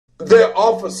their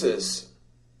offices.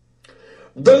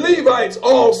 The Levites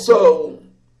also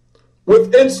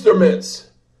with instruments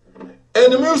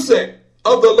and the music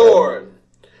of the Lord,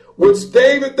 which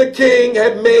David the king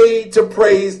had made to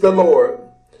praise the Lord,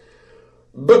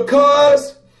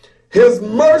 because his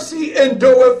mercy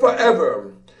endureth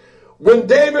forever. When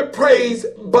David praised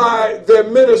by their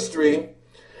ministry,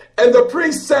 and the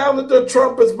priests sounded the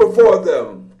trumpets before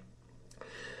them,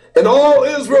 and all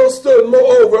Israel stood,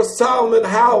 moreover, Solomon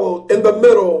howled in the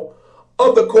middle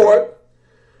of the court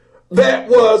that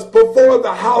was before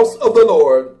the house of the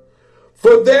Lord.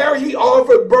 For there he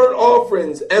offered burnt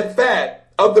offerings and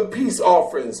fat of the peace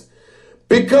offerings,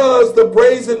 because the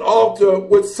brazen altar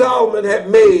which Solomon had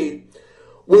made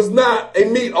was not a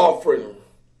meat offering,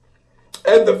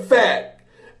 and the fat.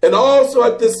 And also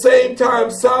at the same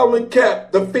time Solomon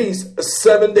kept the feast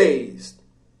 7 days.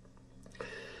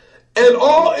 And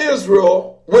all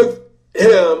Israel with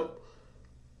him,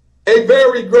 a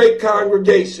very great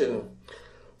congregation,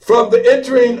 from the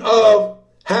entering of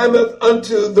Hamath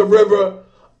unto the river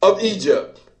of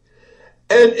Egypt.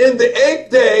 And in the 8th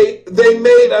day they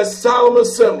made a solemn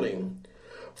assembly,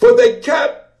 for they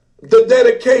kept the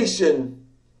dedication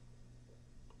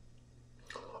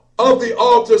of the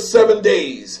altar 7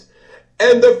 days,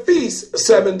 and the feast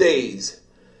 7 days.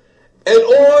 And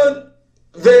on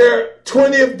their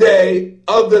 20th day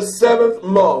of the 7th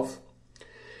month,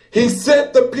 he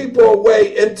sent the people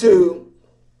away into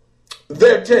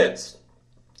their tents,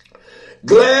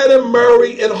 glad and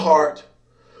merry in heart,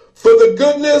 for the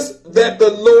goodness that the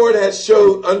Lord had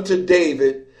showed unto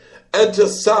David and to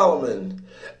Solomon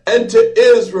and to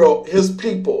Israel his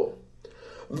people.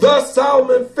 Thus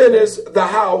Solomon finished the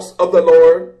house of the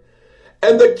Lord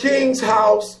and the king's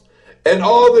house, and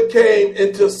all that came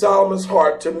into Solomon's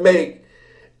heart to make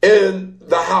in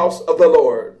the house of the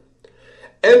Lord.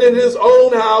 And in his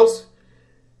own house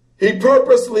he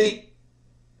purposely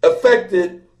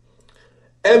effected,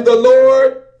 and the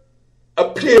Lord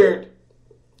appeared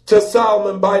to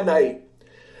Solomon by night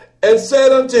and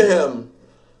said unto him,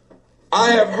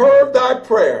 I have heard thy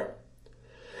prayer,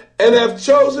 and have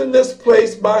chosen this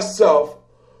place myself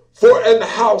for an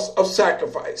house of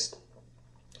sacrifice.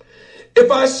 If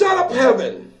I shut up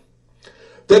heaven,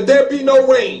 that there be no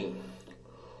rain,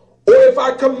 or if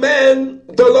I command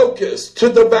the locusts to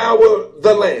devour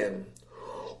the land,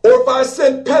 or if I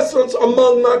send pestilence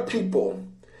among my people,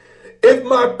 if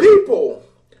my people,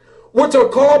 which are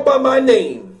called by my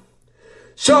name,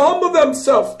 shall humble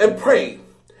themselves and pray,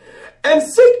 and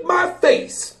seek my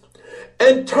face,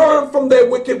 and turn from their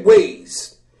wicked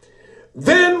ways,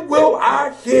 then will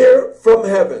I hear from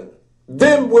heaven.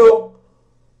 Then will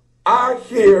I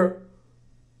hear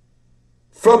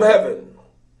from heaven,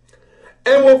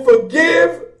 and will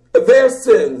forgive their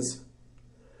sins,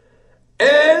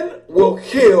 and will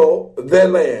heal their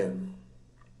land.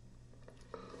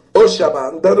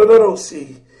 Oshaban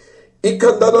dadadorosi,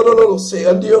 ikandadadorosi,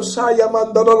 and Diosaya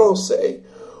mandadorose.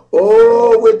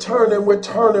 Oh, we're turning. Oh,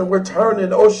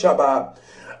 Shabbat.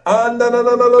 And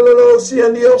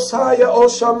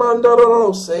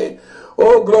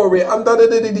oh, glory.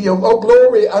 Oh,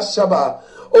 glory. Ashaba.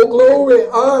 Oh, glory.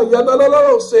 Ah,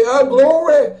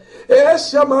 glory.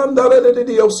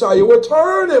 We're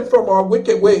turning from our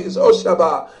wicked ways. Oh,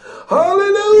 Shabbat.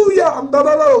 Hallelujah.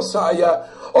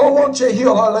 Oh, won't you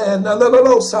heal our land?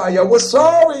 We're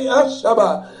sorry.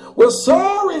 Ashaba. We're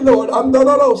sorry, Lord.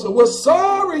 We're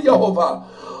sorry, Jehovah.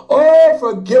 Oh,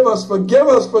 forgive us. Oh,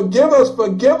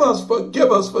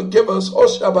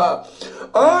 Shabbat.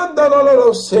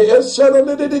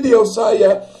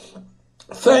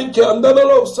 Thank you.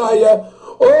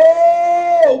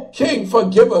 Oh, King,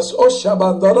 forgive us. Oh,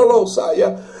 Shabbat.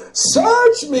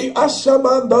 Search me.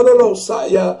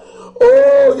 Ashamandalosaya.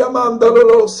 Oh,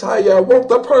 Yamandalosaya. Won't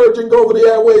the purging go over the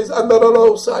airways?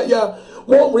 Andalosaya.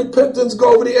 Won't repentance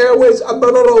go over the airways?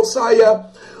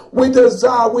 We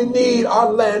desire, we need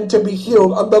our land to be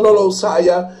healed.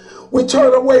 We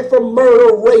turn away from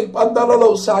murder, rape.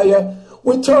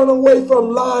 We turn away from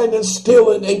lying and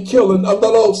stealing and killing.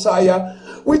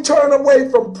 We turn away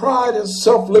from pride and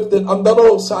self-lifting.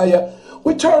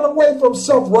 We turn away from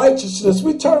self-righteousness.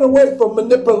 We turn away from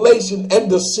manipulation and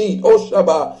deceit.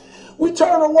 We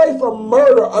turn away from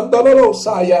murder.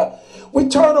 We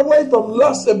turn away from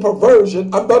lust and perversion.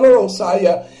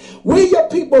 We, your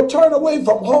people, turn away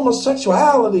from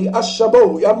homosexuality.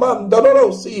 Ashabo, Yaman,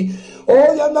 Dadorosi.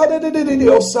 Oh,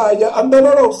 Yanadidididosaya,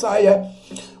 Andadorosaya.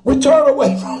 We turn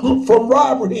away from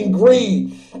robbery and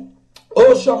greed.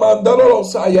 Oh, Shaman,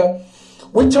 Dadorosaya.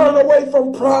 We turn away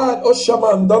from pride. Oh,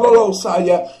 Shaman,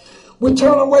 Dadorosaya. We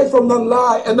turn away from the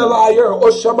lie and the liar. Oh,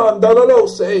 Shaman,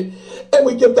 Dadorose. And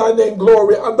we give thy name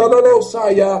glory.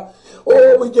 Andalosaya.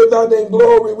 Oh, we give thy name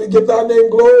glory. We give thy name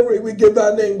glory. We give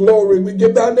thy name glory. We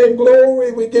give thy name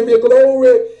glory. We give you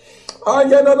glory.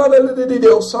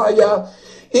 Ayanalosaya.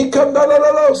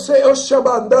 Ikandalalose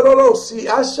oshabandalosi.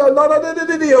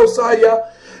 Ashanalosaya.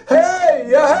 Hey,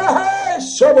 hey,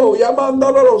 Shabo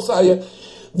Yamandalosaya.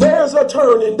 There's a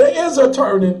turning. There is a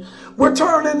turning. We're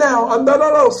turning now.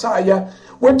 Andalosaya.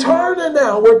 We're turning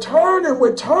now. We're turning.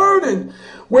 We're turning.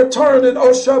 We're turning.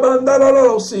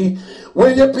 Oshabandalosi.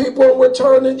 We're your people. We're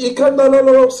turning.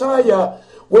 Ikandalosaya.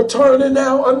 We're turning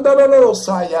now.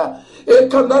 Andalosaya.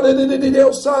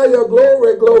 Ikandalosaya.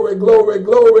 Glory, glory, glory,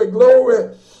 glory, glory.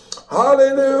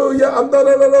 Hallelujah.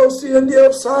 Andalosaya and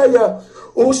Yosaya.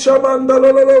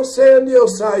 Ushamandalosaya and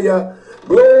Yosaya.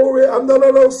 Glory,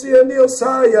 andalosaya and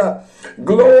Yosaya.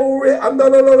 Glory,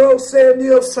 andalosaya and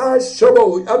Yosaya.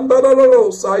 Shabo,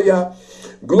 andalosaya.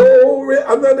 Glory,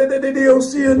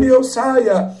 andalosaya and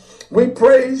Yosaya. We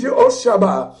praise you,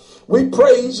 Oshaba. We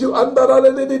praise you,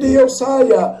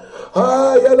 andalosaya.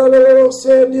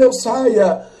 Ayalosaya and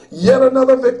Yosaya. Yet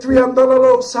another victory,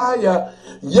 andalosaya.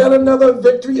 Yet another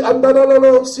victory,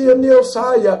 andalosaya and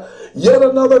Yosaya. Yet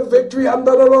another victory,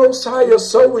 andalosaya.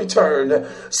 So we turn,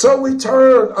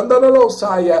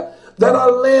 andalosaya, that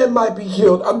our land might be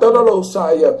healed,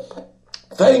 andalosaya.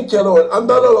 Thank you, Lord,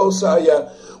 andalosaya.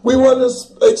 We want to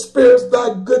experience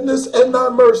thy goodness and thy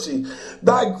mercy,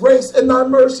 thy grace and thy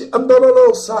mercy,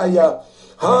 andalosaya.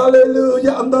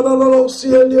 Hallelujah,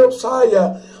 andalosaya and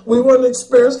Yosaya. We want to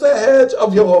experience the hedge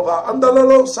of Jehovah,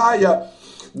 andalosaya.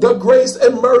 The grace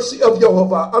and mercy of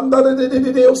Jehovah.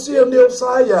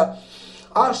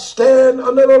 I stand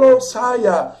under the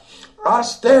Losaya. I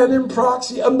stand in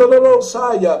proxy under the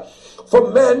Losaya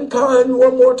for mankind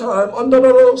one more time under the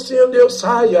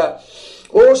Losaya.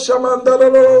 Oh, Shamanda the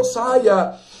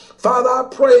Losaya. Father, I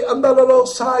pray under the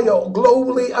Losaya,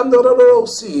 globally under the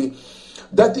Losi,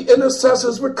 that the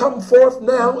intercessors would come forth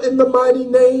now in the mighty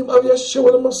name of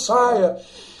Yeshua the Messiah.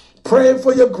 Praying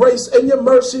for your grace and your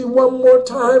mercy one more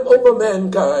time over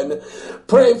mankind.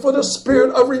 Praying for the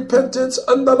spirit of repentance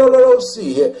under the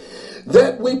Losi,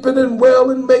 that weeping and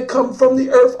wailing may come from the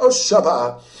earth of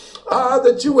Shabbat.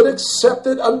 That you would accept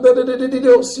it under the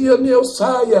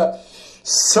Yosaya.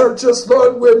 Search us,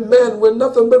 Lord, we're men, we're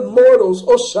nothing but mortals,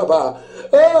 Shabbat.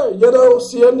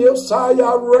 Yosaya,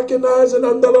 I recognize it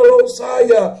under the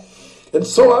Losaya. And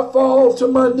so I fall to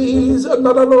my knees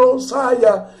under the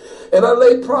Losaya. And I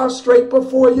lay prostrate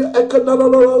before you,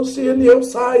 Ekanalolosi and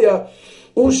Yosaya,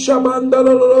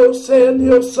 Ushamandalolosi and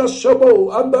Yosashabo,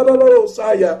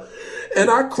 Andalolosaya. And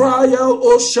I cry out,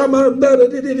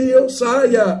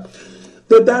 Oshamandalolosaya,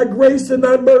 that thy grace and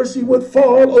thy mercy would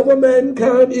fall over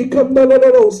mankind,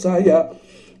 Ikamdalolosaya,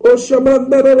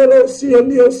 Oshamandalolosi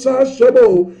and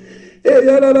Yosashabo,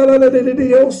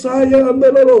 Eyalolosaya and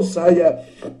Andalolosaya.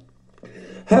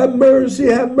 Have mercy,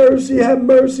 have mercy, have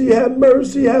mercy, have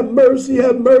mercy, have mercy,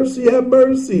 have mercy, have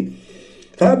mercy.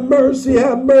 Have mercy,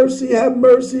 have mercy, have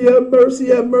mercy, have mercy,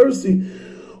 have mercy.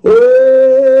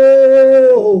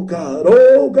 Oh God,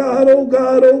 oh God, oh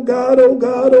God, oh God, oh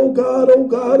God, oh God, oh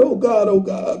God, oh God, oh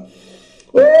God.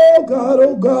 Oh God,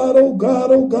 oh God, oh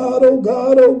God, oh God, oh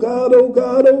God, oh God, oh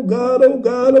God, oh God, oh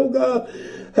God, oh God.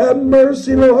 Have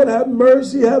mercy, Lord, have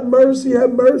mercy, have mercy,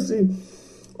 have mercy.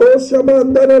 Oh,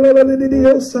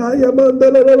 Shamandalosaya,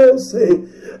 Mandalose.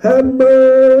 Have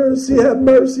mercy, have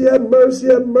mercy, have mercy,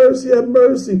 have mercy, have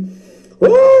mercy.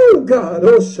 Oh, God,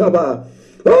 oh, Shabbat.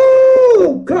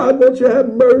 Oh, God, won't you have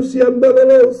mercy,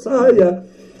 Mandalosaya.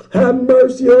 Have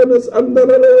mercy on us,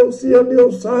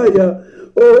 Mandalosaya.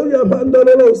 Oh,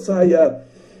 Yamandalosaya.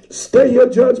 Stay your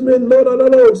judgment, Lord,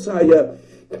 Andalosaya.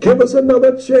 Give us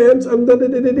another chance,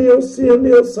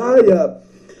 Andalosaya.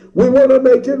 We want to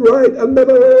make it right.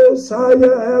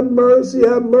 Andalosaya, have mercy,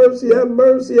 have mercy, have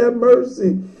mercy, have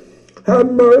mercy. Have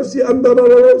mercy,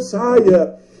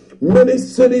 Andalosaya. Many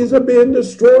cities are being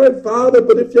destroyed, Father,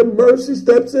 but if your mercy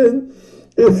steps in,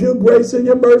 if your grace and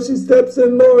your mercy steps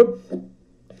in, Lord,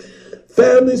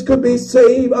 families could be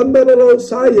saved,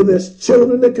 Andalosaya. There's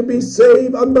children that could be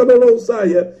saved,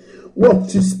 Andalosaya.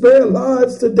 Won't you spare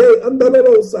lives today,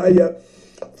 Andalosaya?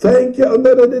 Thank you,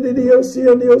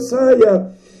 Andalosaya.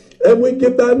 And we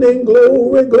give thy name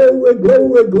glory, glory,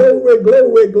 glory, glory,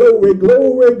 glory, glory,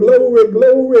 glory, glory,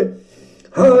 glory.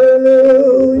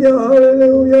 Hallelujah,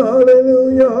 hallelujah,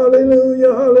 hallelujah,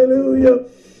 hallelujah, hallelujah.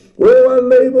 Oh, I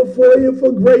lay before you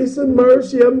for grace and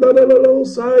mercy. I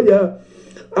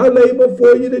lay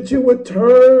before you that you would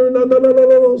turn,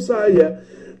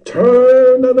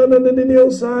 turn,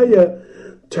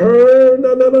 turn,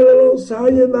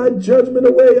 thy judgment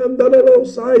away,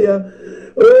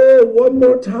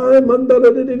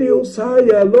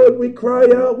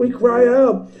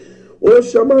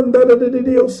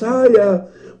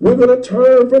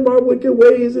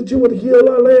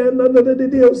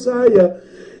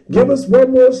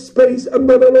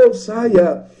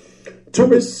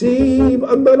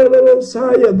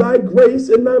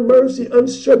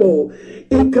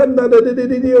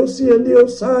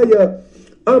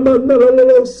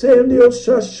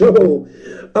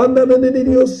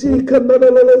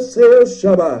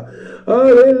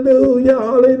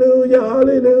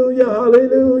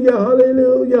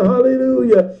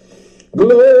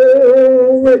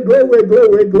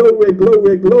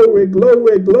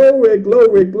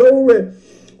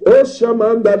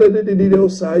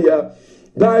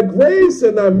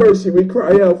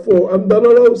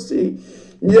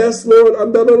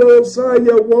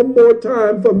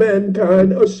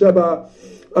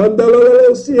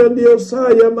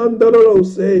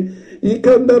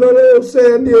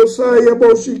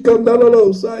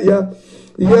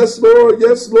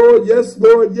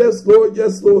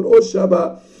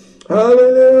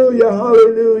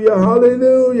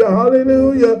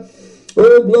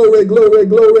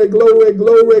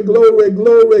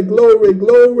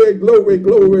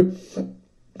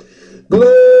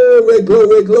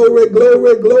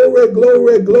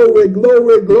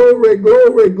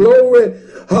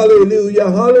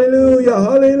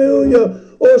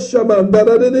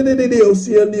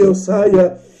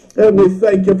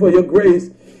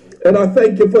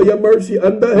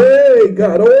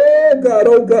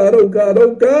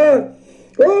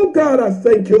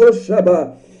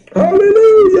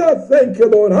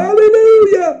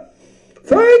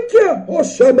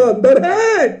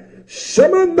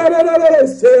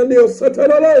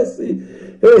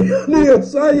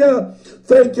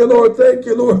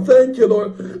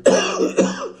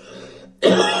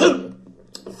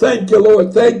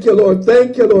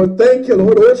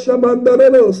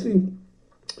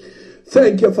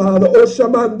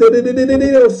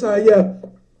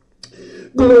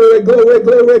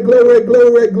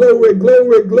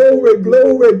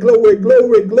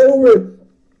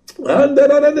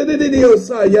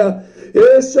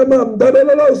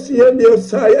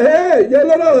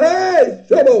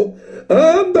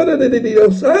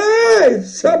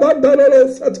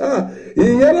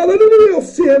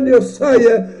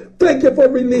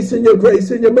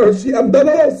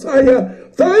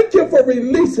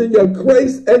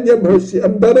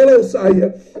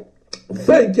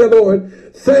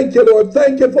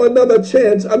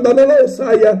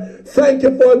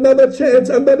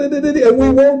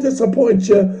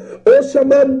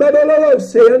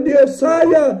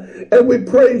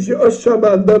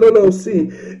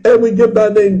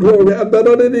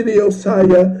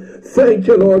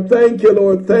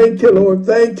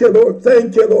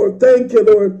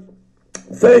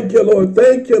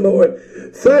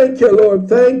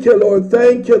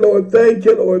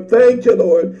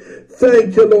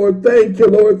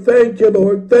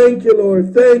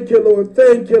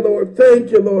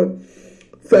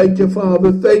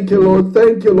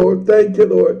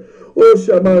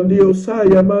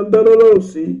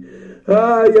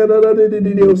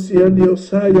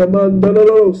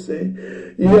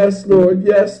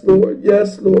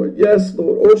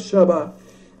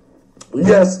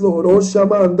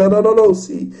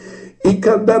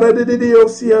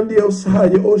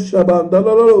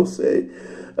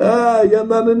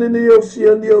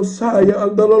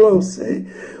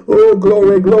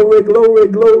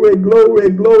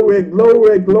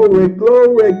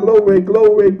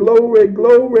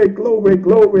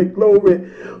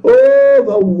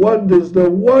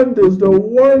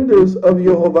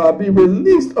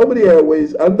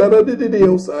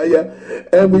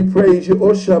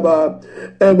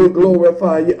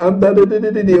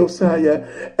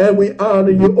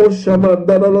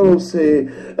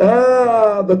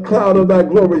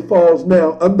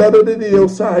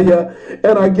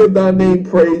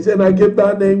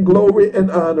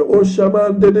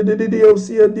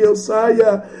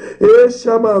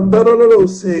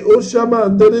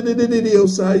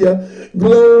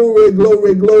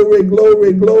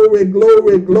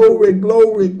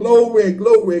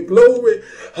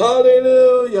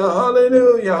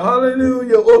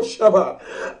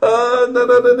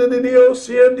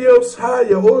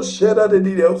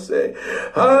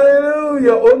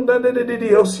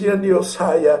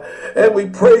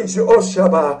 praise you,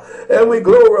 Oshaba, and we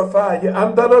glorify you.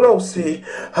 Andararosi.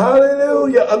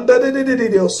 Hallelujah.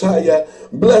 Andadididididosaya.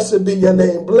 Blessed be your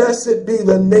name. Blessed be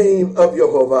the name of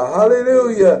Jehovah.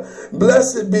 Hallelujah.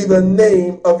 Blessed be the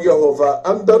name of Jehovah.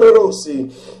 Andararosi.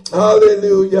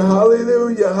 Hallelujah.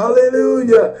 Hallelujah.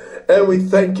 Hallelujah. And we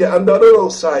thank you.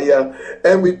 Andarosaya.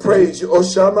 And we praise you,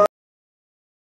 Oshama.